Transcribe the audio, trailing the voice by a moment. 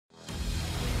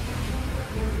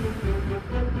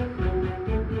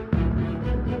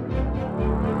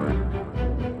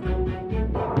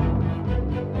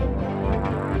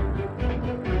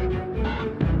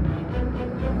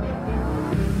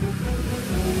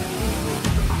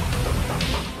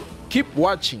Keep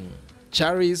watching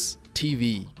Charis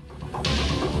TV.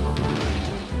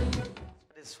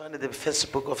 It's found in the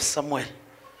first book of Samuel,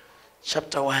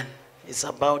 chapter 1. It's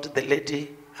about the lady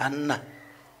Hannah.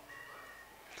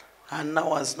 Hannah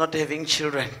was not having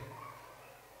children.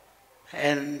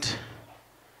 And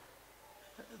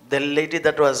the lady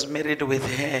that was married with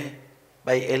her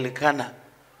by Elkanah,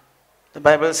 the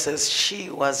Bible says she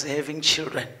was having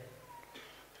children.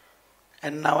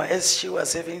 And now as she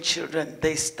was having children,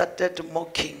 they started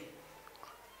mocking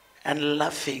and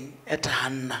laughing at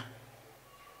Hannah.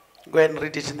 Go and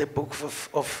read it in the book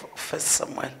of 1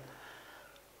 Samuel.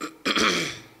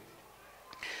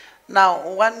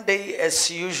 Now, one day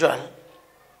as usual,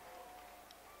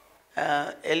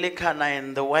 Elkanah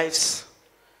and the wives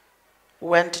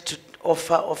went to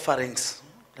offer offerings,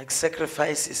 like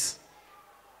sacrifices.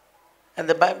 And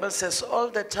the Bible says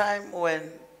all the time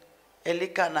when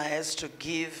Elkanah has to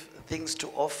give things to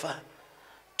offer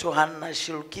to Hannah,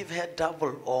 she'll give her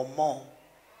double or more.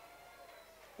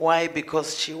 Why?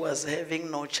 Because she was having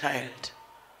no child.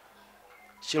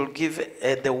 She'll give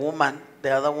the other woman,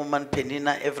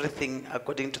 Penina, everything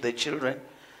according to the children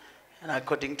and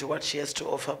according to what she has to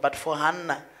offer. But for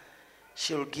Hannah,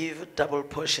 she'll give double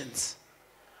portions.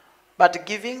 But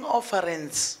giving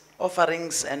offerings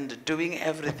and doing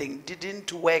everything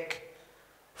didn't work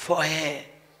for her.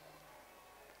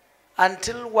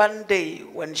 Until one day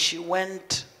when she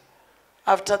went,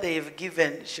 after they've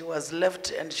given, she was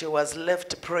left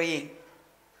praying.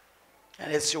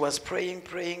 And as she was praying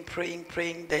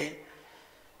there,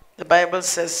 the Bible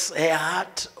says her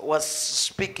heart was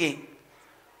speaking,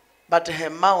 but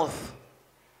her mouth,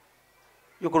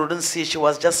 you couldn't see, she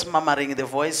was just murmuring, the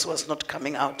voice was not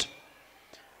coming out.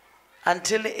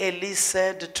 Until Eli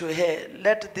said to her,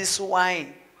 let this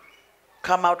wine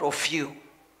come out of you.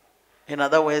 In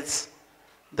other words,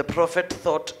 the prophet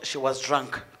thought she was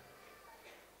drunk.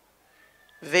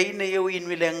 You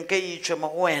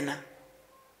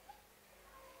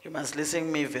must listen to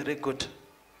me very good.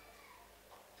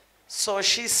 So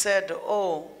she said,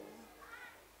 oh,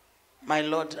 my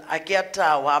Lord,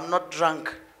 I'm not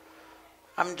drunk.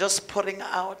 I'm just pouring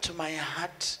out my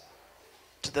heart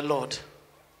to the Lord.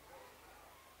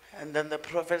 And then the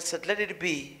prophet said, let it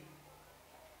be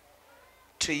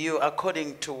to you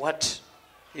according to what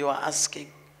you are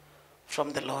asking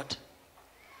from the Lord.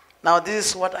 Now this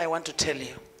is what I want to tell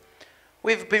you.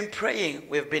 We've been praying,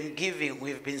 we've been giving,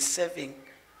 we've been serving,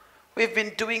 we've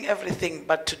been doing everything,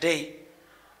 but today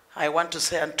I want to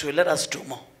say unto you, let us do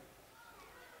more.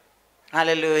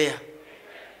 Hallelujah.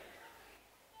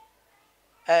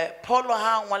 Paul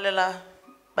ha ngwalela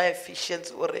by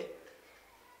Ephesians ore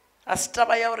as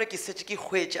taba ya ore ke setse ke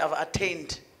hwetše I've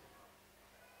attained,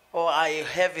 or I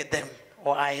have them,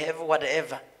 or I have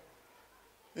whatever.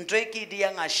 I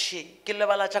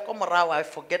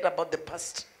forget about the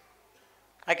past.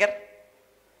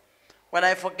 When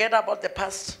I forget about the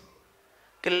past,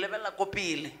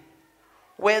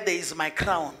 where there is my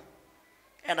crown,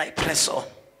 and I press on.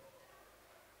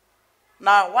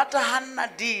 Now, what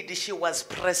Hannah did, she was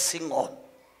pressing on.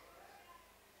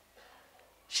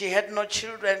 She had no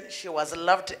children, she was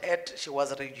laughed at, she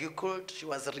was ridiculed, she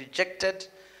was rejected.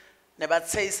 Never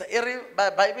says,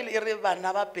 Bible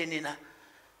penina.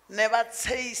 Never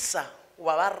says,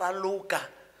 Wawaraluka,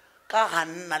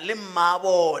 Kahana,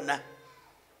 Limabona.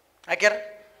 I get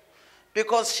it?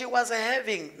 Because she was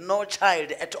having no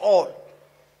child at all.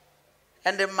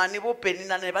 And the manibo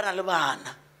penina never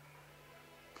alabana.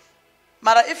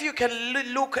 Mara, if you can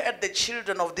look at the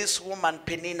children of this woman,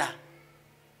 Penina,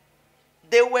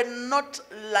 they were not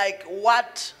like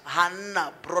what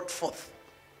Hannah brought forth.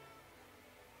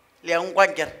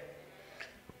 Liangwanger.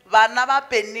 Vana ba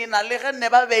Penina le ge ne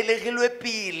ba belegilwe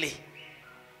pele.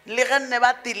 Le ge ne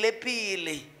ba tile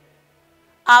pele.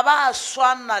 A ba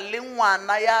swana le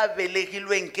ngwana ya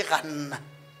belegilweng ke Hannah.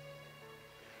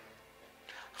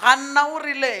 Hannah o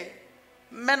rile,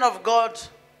 man of God,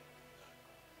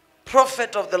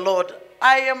 prophet of the Lord,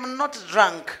 I am not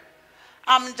drunk.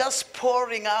 I'm just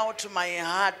pouring out my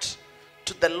heart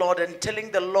to the Lord and telling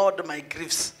the Lord my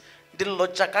griefs. By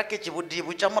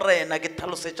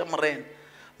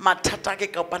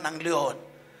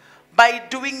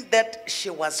doing that, she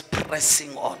was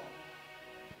pressing on.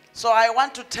 So I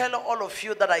want to tell all of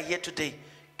you that are here today,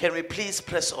 can we please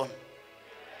press on?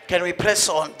 Can we press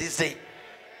on this day?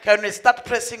 Can we start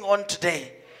pressing on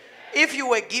today? If you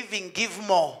were giving, give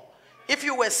more. If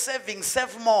you were serving,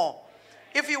 serve more.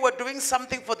 If you were doing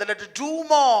something for the Lord, do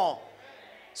more.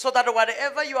 So that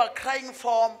whatever you are crying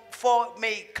for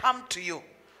may come to you.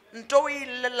 It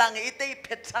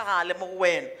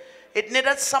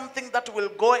needed something that will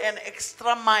go an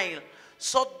extra mile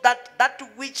so that that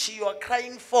which you are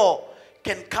crying for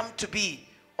can come to be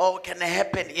or can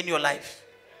happen in your life.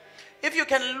 If you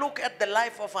can look at the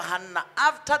life of Hannah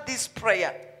after this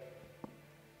prayer,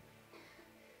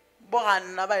 bo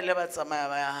Hannah ba ile ba tsamaya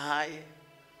ba ya hae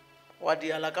wa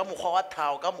diala ka mokgwa wa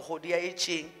thao ka mogodi ya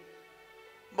etšeng.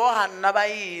 Bo Hannah ba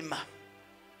ima,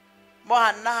 bo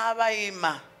Hannah ba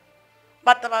ima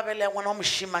ba taba bele ngwana wa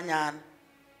moshimanyana,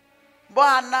 bo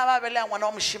Hannah ba bele ngwana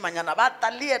wa moshimanyana ba ta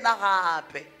le ena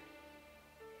gape,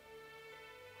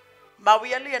 ba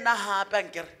buya le ena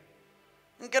gape.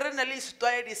 Nkere ne le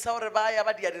isitwaedi sa hore ba ya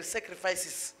ba dia di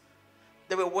sacrifices.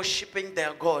 They were worshiping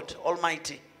their God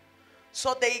Almighty.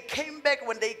 So they came back.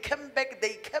 When they came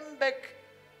back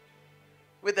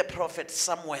with the prophet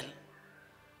Samuel.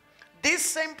 This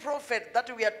same prophet that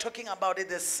we are talking about is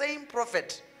the same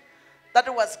prophet that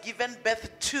was given birth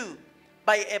to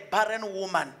by a barren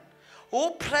woman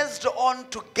who pressed on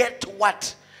to get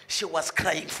what she was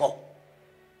crying for.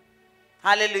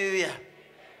 Hallelujah.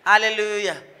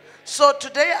 Hallelujah. So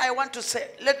today I want to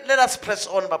say, let us press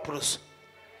on, Bapurus.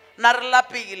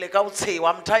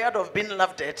 I'm tired of being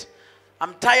laughed at.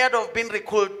 I'm tired of being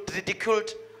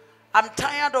ridiculed. I'm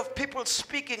tired of people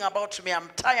speaking about me. I'm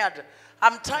tired.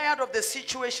 I'm tired of the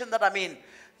situation that I'm in.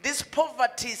 This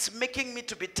poverty is making me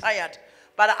to be tired.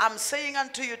 But I'm saying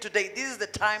unto you today, this is the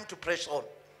time to press on.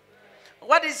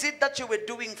 What is it that you were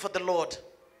doing for the Lord?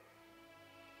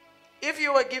 If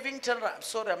you were giving 10 rands,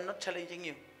 sorry, I'm not challenging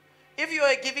you. If you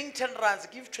were giving 10 rands,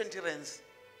 give 20 rands.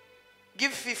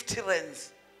 Give 50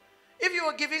 rands. If you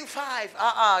were giving 5,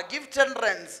 give 10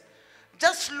 rands.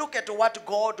 Just look at what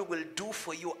God will do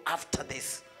for you after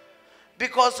this.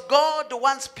 Because God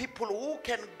wants people who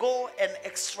can go an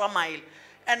extra mile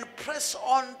and press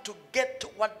on to get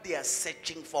what they are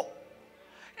searching for.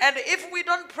 And if we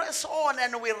don't press on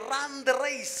and we run the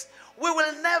race, we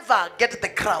will never get the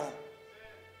crown.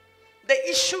 The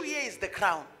issue here is the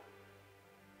crown.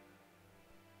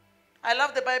 I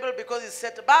love the Bible because it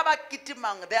said, Baba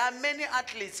Kitimang, there are many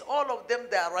athletes, all of them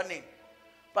they are running,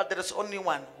 but there is only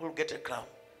one who will get a crown.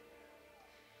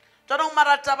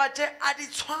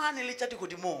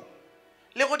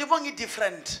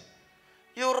 Different.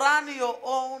 You run your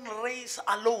own race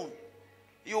alone.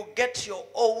 You get your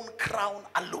own crown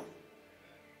alone.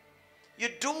 You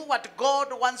do what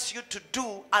God wants you to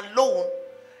do alone,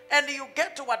 and you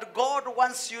get what God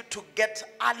wants you to get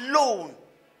alone.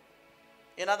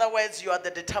 In other words, you are the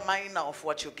determiner of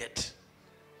what you get.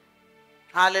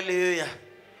 Hallelujah.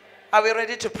 Are we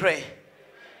ready to pray?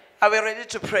 Are we ready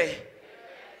to pray?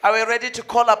 Are we ready to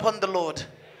call upon the Lord?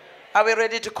 Are we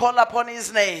ready to call upon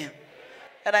His name?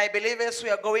 And I believe as we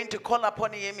are going to call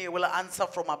upon Him, He will answer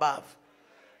from above.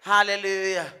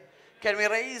 Hallelujah. Can we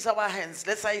raise our hands?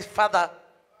 Let's say, Father.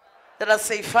 Let us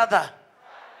say, Father,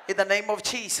 in the name of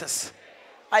Jesus,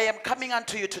 I am coming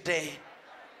unto you today.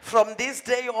 From this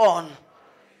day on,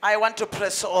 I want to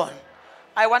press on.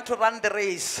 I want to run the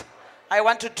race. I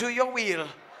want to do your will.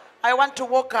 I want to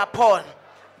walk upon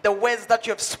the words that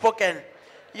you have spoken.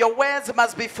 Your words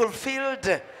must be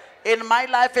fulfilled in my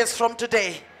life as from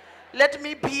today. Let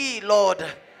me be, Lord,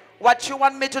 what you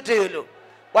want me to do,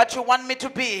 what you want me to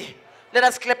be. Let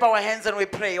us clap our hands and we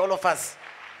pray, all of us.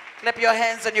 Clap your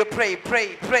hands and you pray,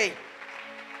 pray, pray.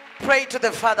 Pray to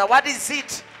the Father. What is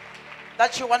it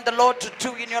that you want the Lord to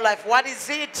do in your life? What is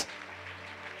it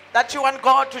that you want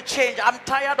God to change? I'm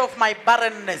tired of my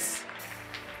barrenness.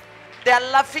 They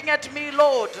are laughing at me,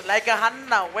 Lord, like a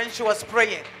Hannah when she was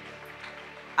praying.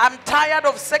 I'm tired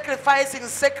of sacrificing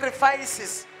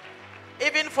sacrifices,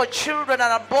 even for children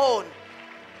that are born.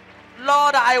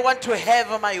 Lord, I want to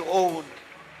have my own.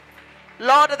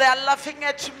 Lord, they are laughing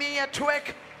at me at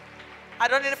work. I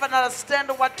don't even understand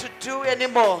what to do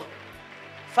anymore.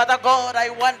 Father God, I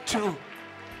want to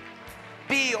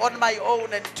be on my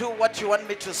own and do what you want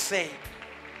me to say.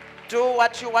 Do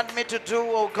what you want me to do,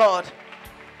 oh God.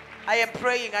 I am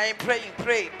praying, pray,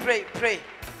 pray, pray.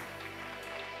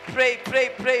 Pray, pray,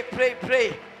 pray, pray,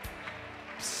 pray.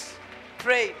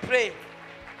 Pray, pray.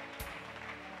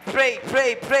 Pray,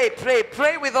 pray, pray, pray.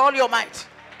 Pray with all your might.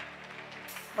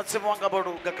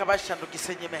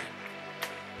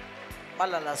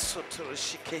 Malala soto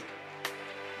shike.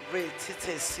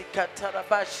 Retite sika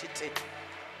tarabashite.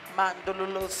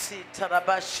 Mandululo si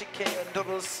tarabashike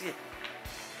ndorosi.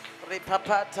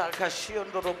 Repapata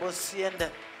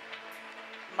kashiondorobosienda.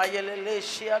 Mayelele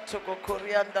shia toko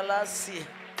koriandalasi.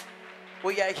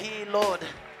 We are here, Lord.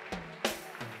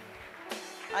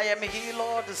 I am here,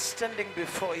 Lord, standing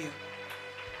before you.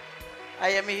 I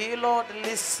am here, Lord,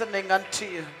 listening unto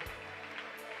you.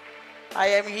 I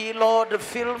am here, Lord,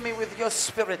 fill me with your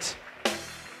spirit.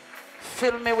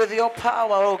 Fill me with your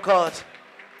power, oh God.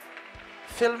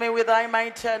 Fill me with thy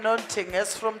mighty anointing.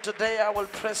 As from today I will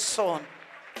press on.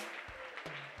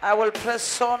 I will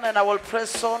press on and I will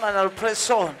press on and I will press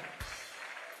on.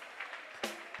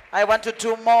 I want to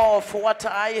do more of what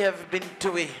I have been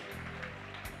doing.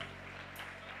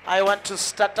 I want to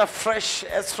start afresh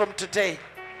as from today.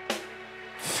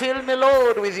 Fill me,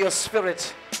 Lord, with your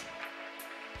spirit.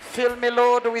 Fill me,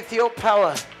 Lord, with your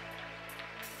power.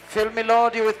 Fill me,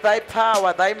 Lord, with thy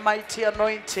power, thy mighty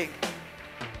anointing.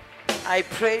 I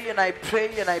pray and I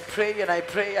pray and I pray and I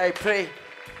pray, I pray.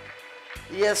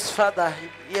 Yes, Father.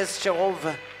 Yes,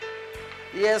 Jehovah.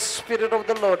 Yes, Spirit of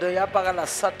the Lord. Yabagala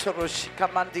Satoroshi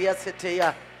Kamandia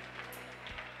Seteya.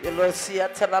 Yelosia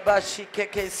Talabashi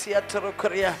Keke Siatoro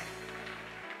Korea.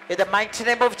 In the mighty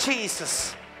name of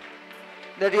Jesus.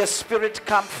 Let your spirit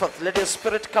come forth. Let your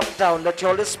spirit come down. Let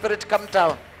your Holy Spirit come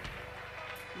down.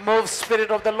 Move, Spirit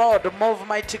of the Lord. Move,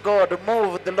 mighty God.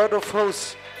 Move, the Lord of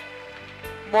hosts.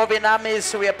 Move in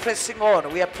armies. We are pressing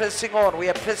on. We are pressing on. We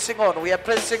are pressing on. We are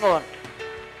pressing on.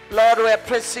 Lord, we are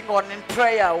pressing on in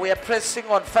prayer. We are pressing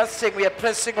on fasting. We are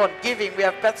pressing on giving. We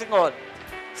are pressing on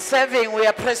serving. We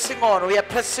are pressing on. We are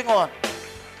pressing on.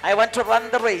 I want to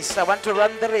run the race. I want to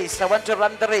run the race. I want to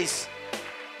run the race.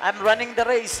 I'm running the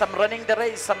race. I'm running the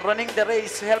race. I'm running the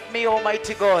race. Help me,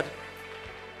 Almighty God,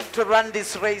 to run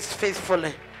this race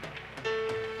faithfully.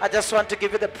 I just want to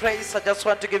give you the praise. I just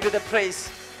want to give you the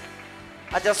praise.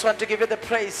 I just want to give you the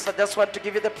praise. I just want to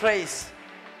give you the praise.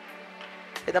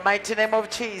 In the mighty name of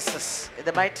Jesus. In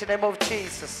the mighty name of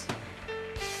Jesus.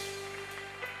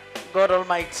 God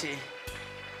Almighty.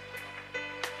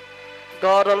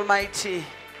 God Almighty.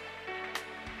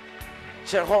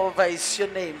 Jehovah is your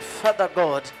name. Father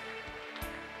God,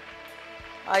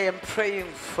 I am praying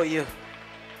for you.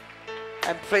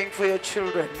 I'm praying for your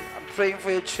children. I'm praying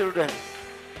for your children.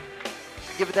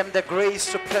 Give them the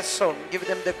grace to press on. Give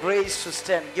them the grace to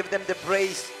stand. Give them the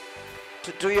grace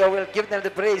to do your will. Give them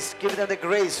the grace. Give them the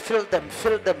grace. Fill them.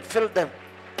 Fill them. Fill them.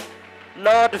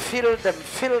 Lord, fill them.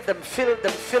 Fill them. Fill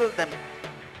them. Fill them.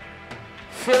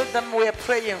 Fill them. We are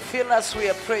praying. Fill us. We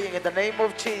are praying in the name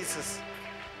of Jesus.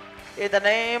 In the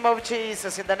name of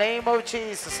Jesus. In the name of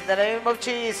Jesus. In the name of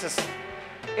Jesus.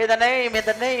 In the name. In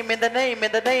the name. In the name.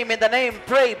 In the name. In the name.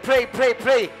 Pray. Pray. Pray.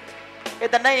 Pray. In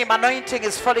the name, anointing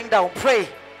is falling down. Pray.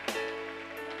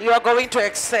 You are going to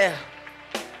excel.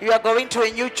 You are going to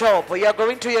a new job. You are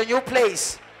going to your new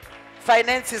place.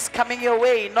 Finance is coming your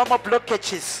way. No more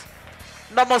blockages.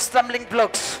 No more stumbling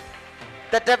blocks.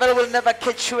 The devil will never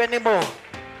catch you anymore.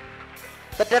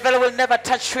 The devil will never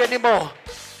touch you anymore.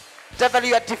 Devil,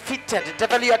 you are defeated.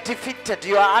 Devil, you are defeated.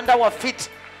 You are under our feet.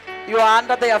 You are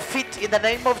under their feet in the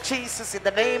name of Jesus. In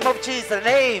the name of Jesus. In the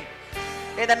name.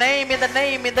 In the name, in the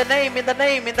name, in the name, in the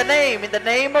name, in the name, in the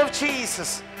name of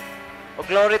Jesus. Oh,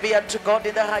 glory be unto God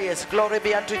in the highest. Glory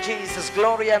be unto Jesus.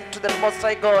 Glory unto the Most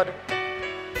High God.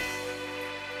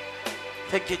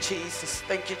 Thank you, Jesus.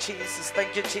 Thank you, Jesus.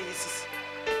 Thank you, Jesus.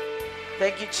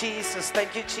 Thank you, Jesus.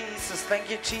 Thank you, Jesus. Thank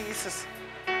you, Jesus.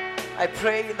 I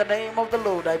pray in the name of the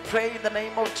Lord. I pray in the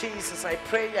name of Jesus. I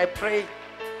pray, I pray.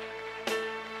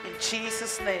 In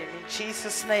Jesus' name, in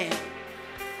Jesus' name.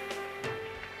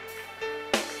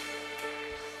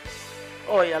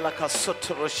 Oh, yalaka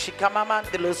sotoro shikamama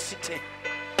delosite.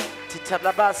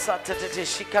 Titalabasa tete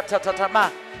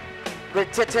shikatatama.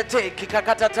 Retete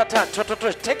kikakatatata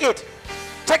tototo. Take it.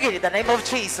 Take it in the name of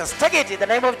Jesus. Take it in the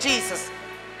name of Jesus.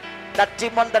 That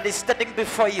demon that is standing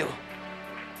before you,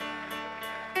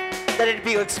 let it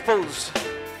be exposed.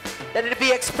 Let it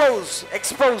be exposed.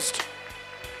 Exposed.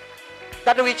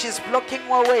 That which is blocking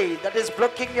your way, that is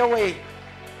blocking your way,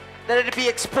 let it be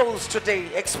exposed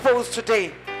today. Exposed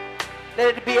today.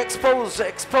 Let it be exposed,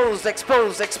 exposed,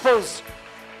 exposed, exposed.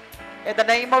 In the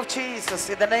name of Jesus,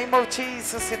 in the name of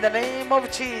Jesus, in the name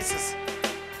of Jesus.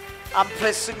 I'm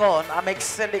pressing on, I'm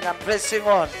excelling, I'm pressing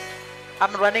on.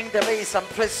 I'm running the race, I'm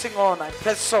pressing on, I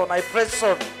press on, I press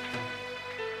on.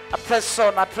 I press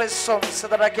on, I press on so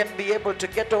that I can be able to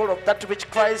get hold of that which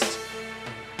Christ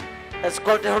has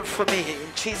got hold for me. In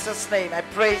Jesus' name I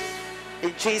pray.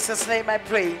 In Jesus' name I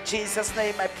pray. In Jesus'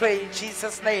 name I pray. In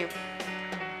Jesus' name.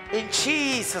 In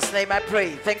Jesus' name I pray.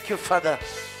 Thank you, Father.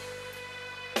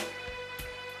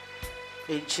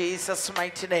 In Jesus'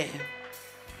 mighty name.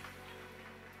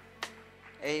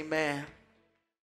 Amen.